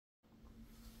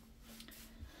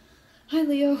Hi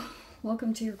Leo,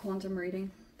 welcome to your quantum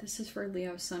reading. This is for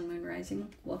Leo, Sun, Moon, Rising.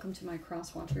 Welcome to my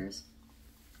cross-watchers.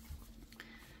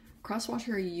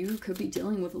 Cross-watcher, you could be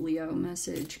dealing with a Leo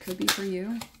message. Could be for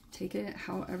you. Take it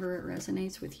however it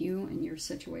resonates with you and your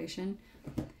situation.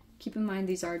 Keep in mind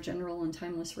these are general and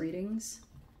timeless readings.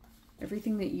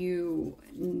 Everything that you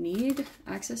need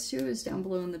access to is down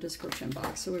below in the description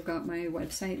box. So we've got my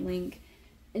website link,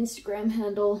 Instagram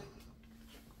handle,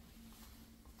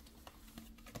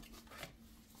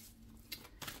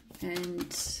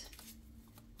 and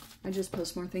I just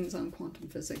post more things on quantum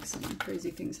physics and crazy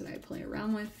things that I play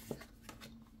around with.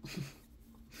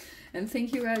 And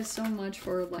thank you guys so much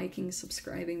for liking,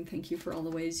 subscribing. Thank you for all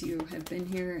the ways you have been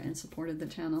here and supported the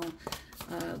channel.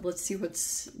 Let's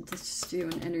just do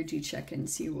an energy check and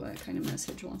see what kind of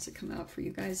message wants to come out for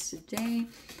you guys today.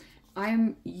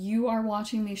 You are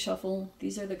watching me shuffle.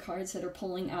 These are the cards that are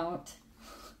pulling out.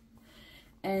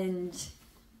 And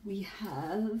we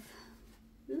have...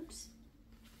 Oops.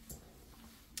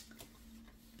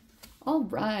 All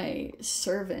right,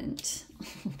 servant.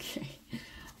 Okay.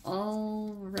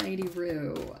 Alrighty,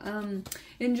 Roo.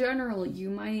 In general, you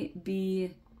might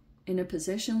be in a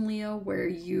position, Leo, where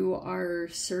you are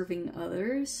serving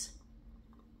others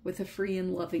with a free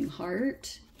and loving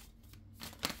heart.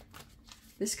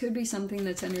 This could be something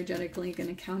that's energetically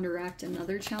going to counteract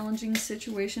another challenging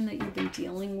situation that you've been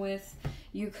dealing with.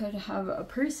 You could have a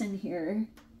person here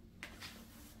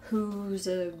who's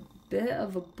a bit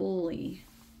of a bully.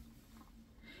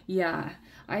 Yeah,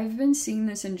 I've been seeing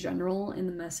this in general in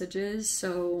the messages,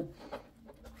 so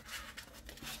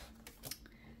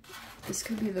this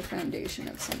could be the foundation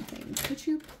of something. Could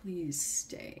you please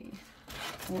stay?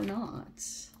 Or not?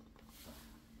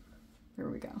 There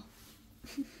we go.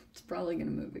 It's probably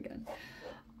gonna move again.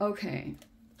 Okay.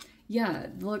 Yeah,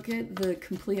 look at the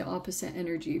complete opposite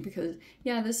energy because,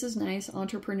 yeah, this is nice.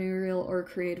 Entrepreneurial or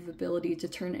creative ability to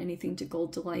turn anything to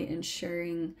gold, delight in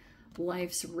sharing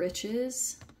life's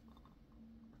riches.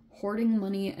 Hoarding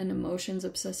money and emotions,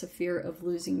 obsessive fear of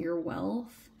losing your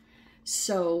wealth.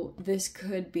 So this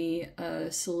could be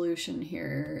a solution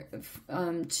here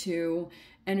to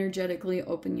energetically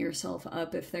open yourself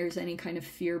up. If there's any kind of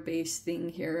fear-based thing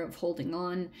here of holding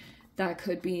on, that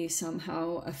could be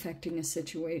somehow affecting a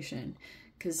situation.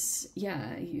 Because,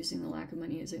 yeah, using the lack of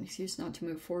money as an excuse not to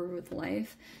move forward with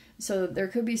life. So there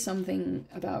could be something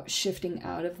about shifting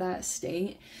out of that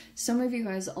state. Some of you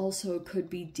guys also could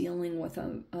be dealing with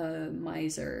a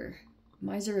miser.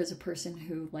 Miser is a person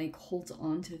who, like, holds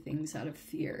on to things out of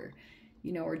fear,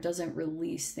 you know, or doesn't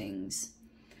release things.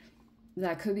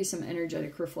 That could be some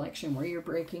energetic reflection where you're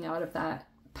breaking out of that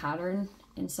pattern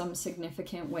in some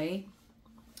significant way.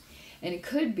 And it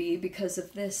could be because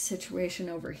of this situation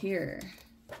over here.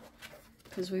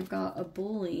 Because we've got a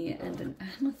bully and an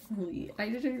athlete. I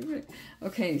didn't even...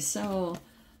 Okay, so...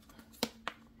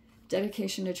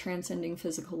 Dedication to transcending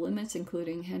physical limits,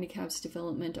 including handicaps,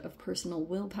 development of personal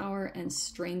willpower, and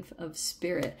strength of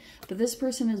spirit. But this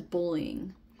person is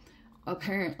bullying.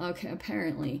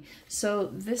 Apparently. So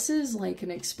this is like an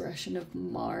expression of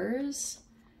Mars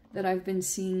that I've been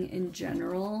seeing in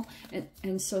general.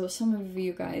 And so some of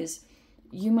you guys...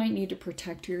 You might need to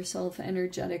protect yourself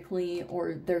energetically,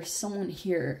 or there's someone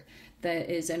here that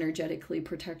is energetically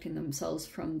protecting themselves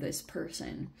from this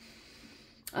person.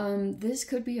 This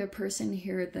could be a person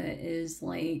here that is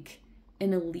like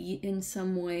an elite in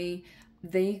some way.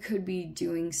 They could be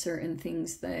doing certain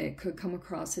things that could come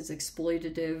across as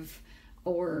exploitative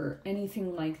or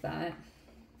anything like that.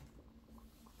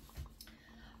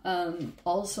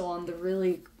 Also on the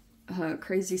really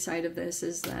crazy side of this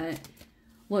is that,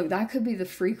 look, that could be the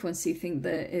frequency thing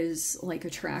that is like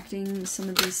attracting some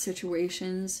of these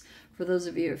situations. For those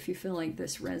of you, if you feel like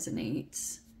this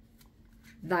resonates,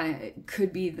 that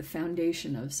could be the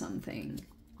foundation of something.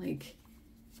 Like,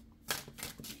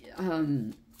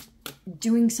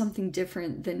 doing something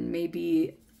different than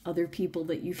maybe other people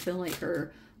that you feel like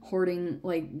are hoarding,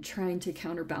 like trying to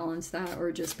counterbalance that,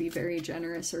 or just be very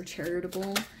generous or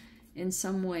charitable in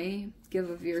some way. Give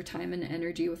of your time and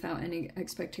energy without any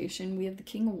expectation. We have the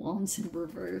King of Wands in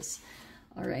reverse.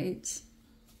 All right.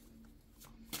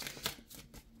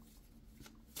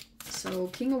 So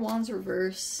King of Wands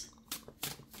reverse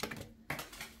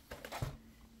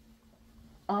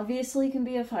obviously can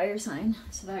be a fire sign.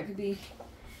 So that could be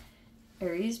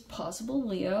Aries, possible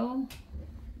Leo,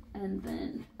 and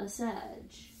then a Sag.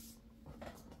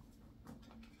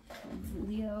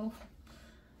 Leo.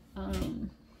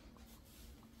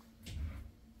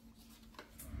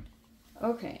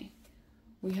 Okay,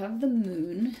 we have the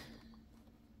moon,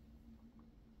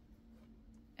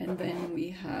 and then we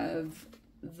have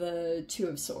the Two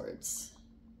of Swords.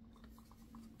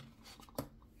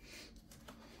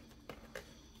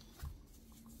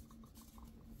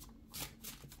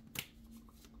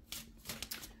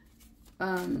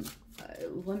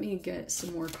 let me get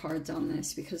some more cards on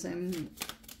this because I'm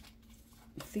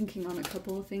thinking on a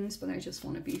couple of things, but I just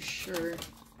want to be sure.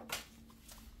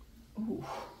 Ooh,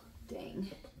 dang.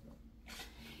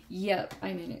 Yep,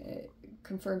 I mean, it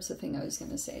confirms the thing I was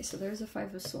going to say. So there's a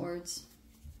Five of Swords.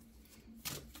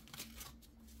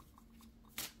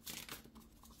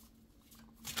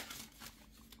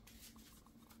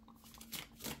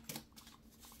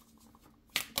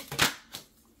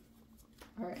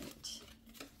 All right.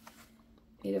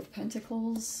 Eight of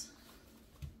Pentacles.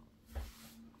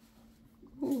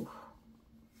 Ooh.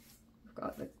 We've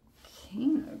got the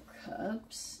King of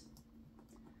Cups.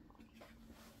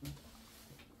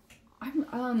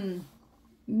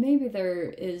 Maybe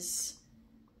there is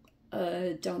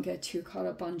a don't get too caught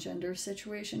up on gender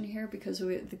situation here, because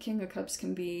the King of Cups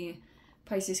can be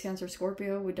Pisces, Cancer,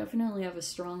 Scorpio. We definitely have a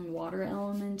strong water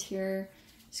element here.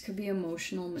 This could be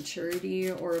emotional maturity,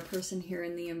 or a person here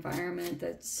in the environment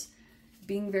that's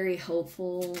being very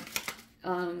helpful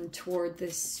toward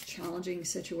this challenging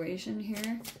situation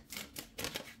here.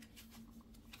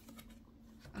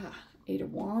 Eight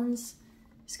of Wands.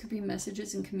 This could be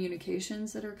messages and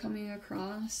communications that are coming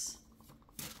across.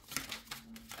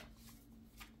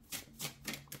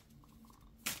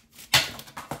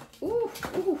 Ooh,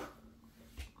 ooh.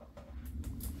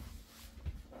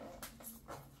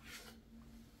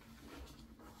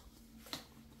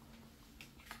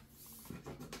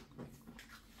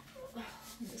 Let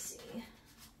me see.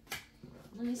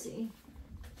 Let me see.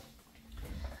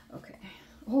 Okay.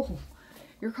 Oh,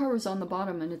 your card was on the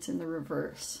bottom and it's in the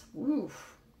reverse. Oof.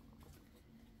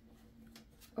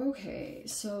 Okay,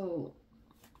 so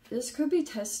this could be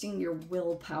testing your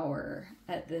willpower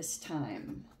at this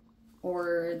time.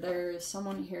 Or there's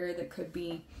someone here that could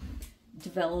be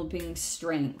developing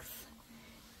strength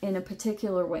in a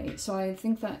particular way. So I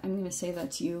think that I'm going to say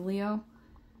that's you, Leo.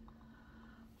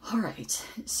 All right,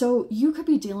 so you could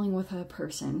be dealing with a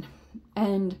person,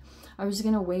 and I was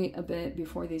going to wait a bit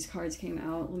before these cards came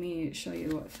out. Let me show you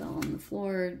what fell on the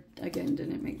floor. Again,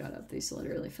 didn't make that up. These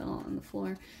literally fell on the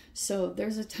floor. So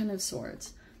there's a Ten of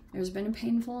Swords. There's been a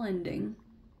painful ending.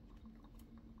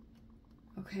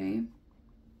 Okay.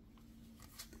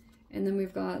 And then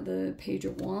we've got the Page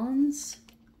of Wands.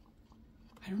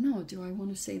 I don't know. Do I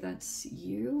want to say that's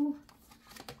you?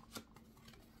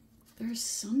 There's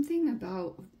something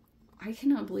about... I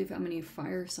cannot believe how many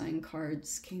fire sign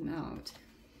cards came out.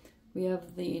 We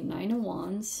have the Nine of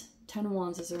Wands. Ten of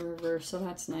Wands is in reverse, so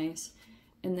that's nice.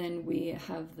 And then we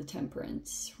have the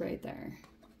Temperance right there.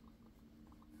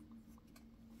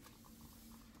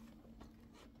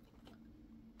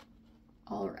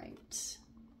 All right.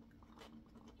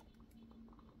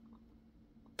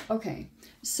 Okay,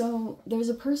 so there's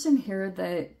a person here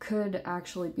that could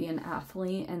actually be an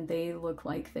athlete, and they look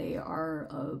like they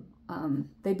are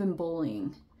they've been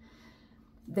bullying.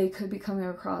 They could be coming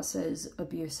across as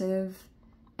abusive,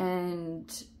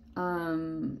 and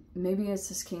maybe it's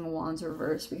this King of Wands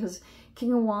reverse, because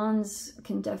King of Wands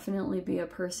can definitely be a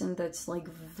person that's like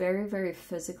very, very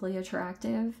physically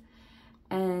attractive.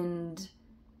 And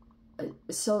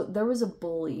so there was a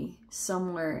bully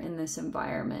somewhere in this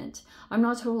environment. I'm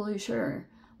not totally sure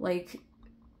like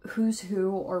who's who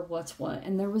or what's what.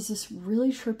 And there was this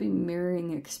really trippy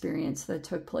mirroring experience that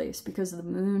took place because the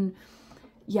moon,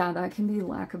 yeah, that can be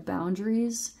lack of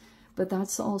boundaries, but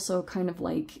that's also kind of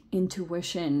like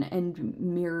intuition and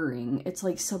mirroring. It's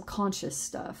like subconscious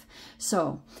stuff.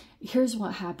 So here's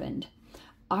what happened.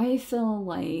 I feel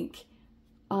like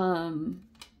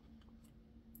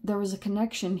there was a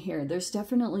connection here. There's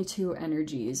definitely two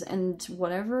energies, and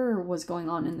whatever was going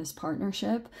on in this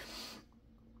partnership,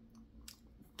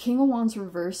 King of Wands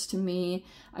reverse to me,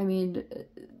 I mean,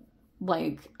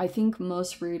 like, I think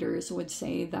most readers would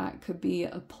say that could be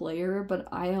a player, but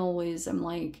I always am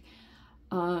like,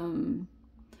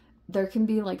 there can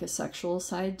be like a sexual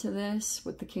side to this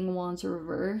with the King of Wands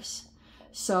reverse.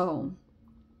 So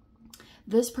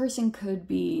this person could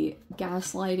be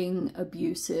gaslighting,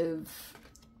 abusive,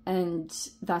 and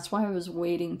that's why I was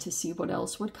waiting to see what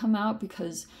else would come out,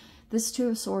 because this Two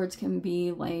of Swords can be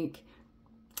like,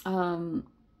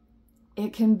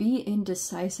 it can be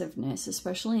indecisiveness,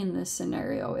 especially in this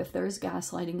scenario. If there's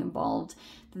gaslighting involved,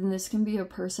 then this can be a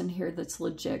person here that's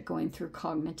legit going through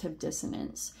cognitive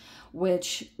dissonance,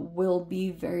 which will be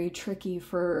very tricky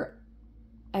for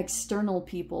external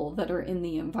people that are in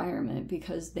the environment,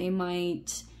 because they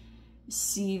might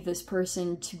see this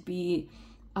person to be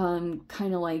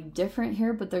kind of like different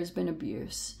here, but there's been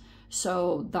abuse.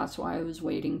 So that's why I was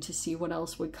waiting to see what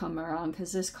else would come around,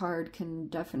 because this card can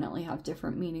definitely have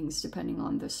different meanings depending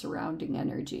on the surrounding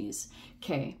energies.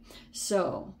 Okay,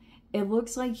 so it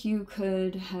looks like you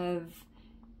could have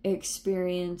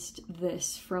experienced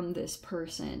this from this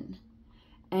person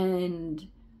and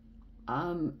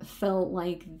felt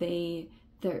like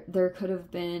there could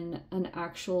have been an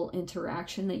actual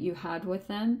interaction that you had with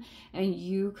them, and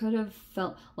you could have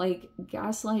felt like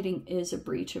gaslighting is a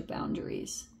breach of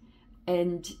boundaries.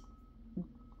 And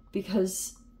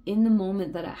because in the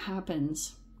moment that it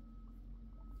happens,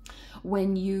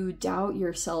 when you doubt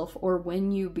yourself or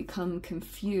when you become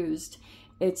confused,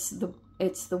 it's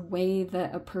the way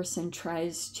that a person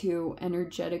tries to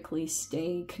energetically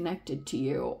stay connected to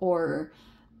you, or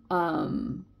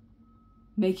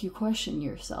make you question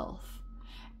yourself.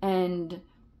 And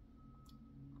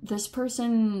this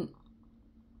person,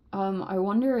 I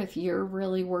wonder if you're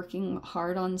really working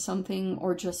hard on something,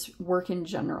 or just work in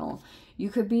general. You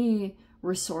could be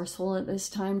resourceful at this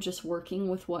time, just working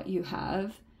with what you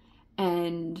have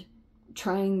and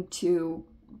trying to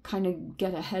kind of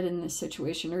get ahead in this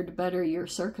situation or to better your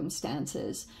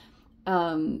circumstances.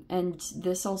 And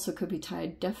this also could be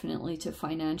tied definitely to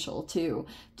financial too,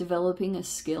 developing a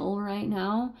skill right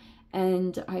now.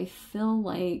 And I feel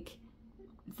like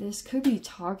this could be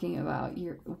talking about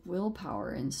your willpower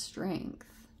and strength,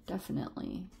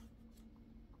 definitely.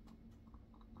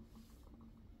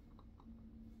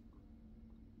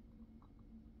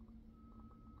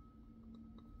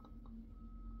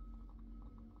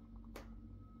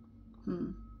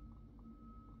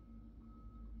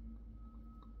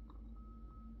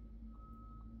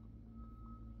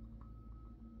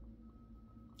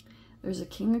 There's a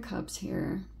King of Cups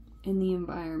here in the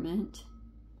environment.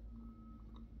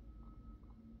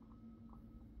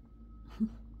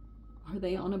 Are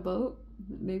they on a boat?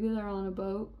 Maybe they're on a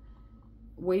boat,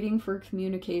 waiting for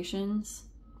communications,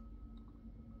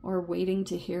 or waiting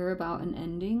to hear about an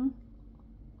ending.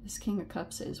 This King of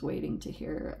Cups is waiting to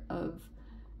hear of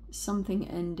something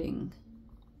ending.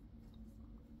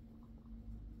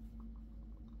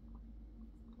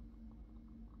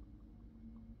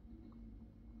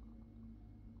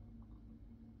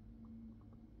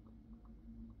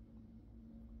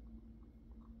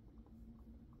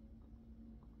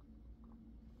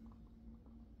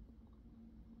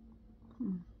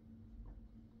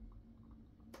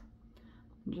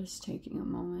 I'm just taking a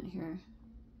moment here.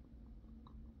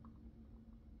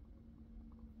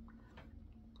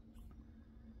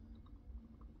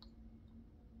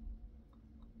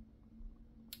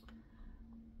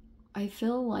 I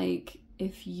feel like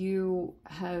if you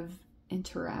have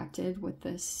interacted with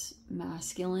this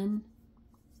masculine,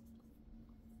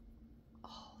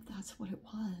 oh, that's what it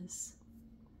was.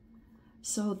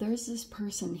 So there's this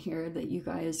person here that you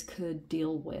guys could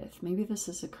deal with. Maybe this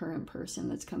is a current person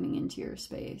that's coming into your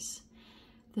space.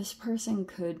 This person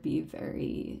could be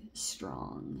very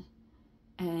strong,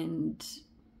 and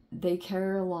they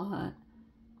care a lot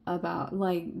about,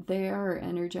 like, they are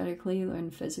energetically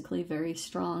and physically very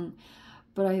strong.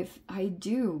 But I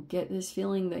do get this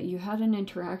feeling that you had an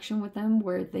interaction with them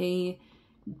where they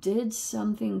did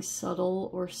something subtle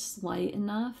or slight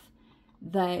enough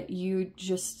that you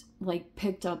just, like,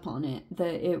 picked up on it,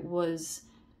 that it was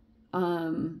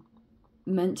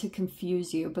meant to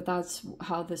confuse you. But that's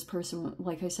how this person,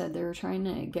 like I said, they were trying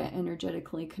to get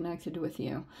energetically connected with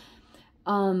you.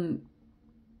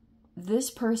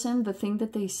 This person, the thing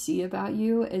that they see about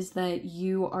you is that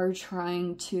you are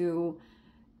trying to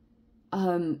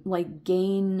like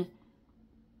gain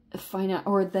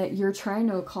or that you're trying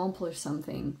to accomplish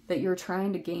something, that you're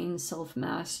trying to gain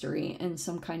self-mastery in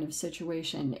some kind of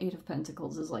situation. 8 of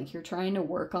Pentacles is like you're trying to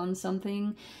work on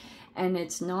something and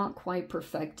it's not quite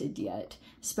perfected yet,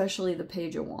 especially the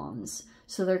Page of Wands.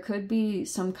 So there could be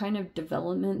some kind of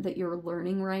development that you're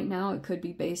learning right now. It could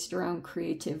be based around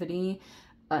creativity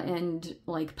and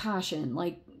like passion,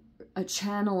 like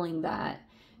channeling that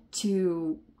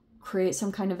to create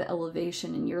some kind of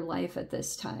elevation in your life at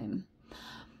this time.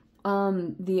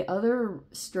 The other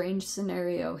strange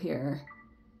scenario here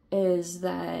is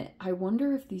that I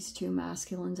wonder if these two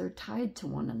masculines are tied to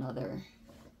one another.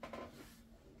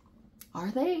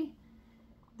 Are they?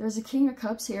 There's a King of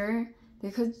Cups here.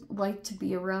 They could like to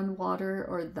be around water,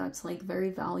 or that's like very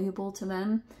valuable to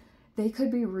them. They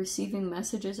could be receiving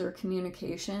messages or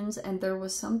communications, and there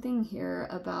was something here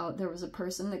about there was a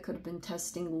person that could have been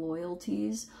testing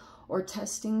loyalties or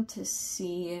testing to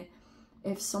see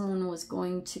if someone was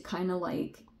going to kind of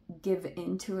like give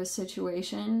into a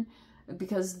situation,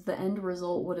 because the end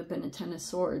result would have been a 10 of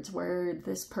Swords, where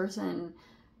this person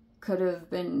could have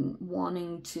been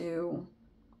wanting to,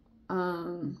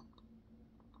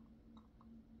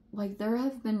 like there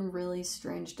have been really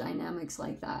strange dynamics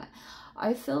like that.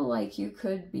 I feel like you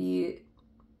could be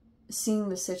seeing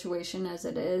the situation as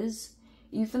it is,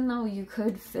 even though you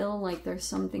could feel like there's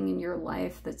something in your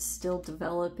life that's still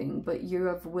developing, but you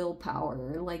have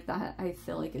willpower. Like that, I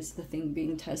feel like is the thing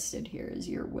being tested here, is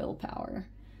your willpower.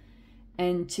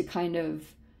 And to kind of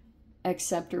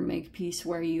accept or make peace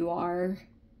where you are.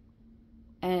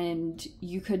 And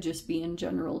you could just be in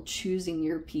general choosing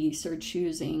your peace or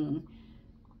choosing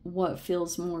what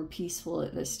feels more peaceful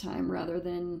at this time rather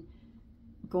than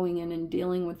going in and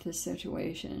dealing with this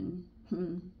situation.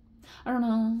 I don't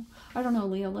know,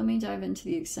 Leah. Let me dive into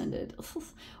the extended.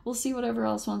 We'll see whatever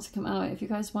else wants to come out. If you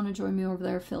guys want to join me over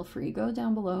there, feel free. Go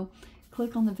down below,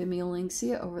 click on the Vimeo link,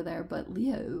 see it over there. But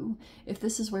Leo, if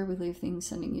this is where we leave things,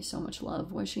 sending you so much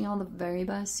love, wishing you all the very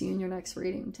best. See you in your next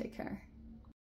reading. Take care.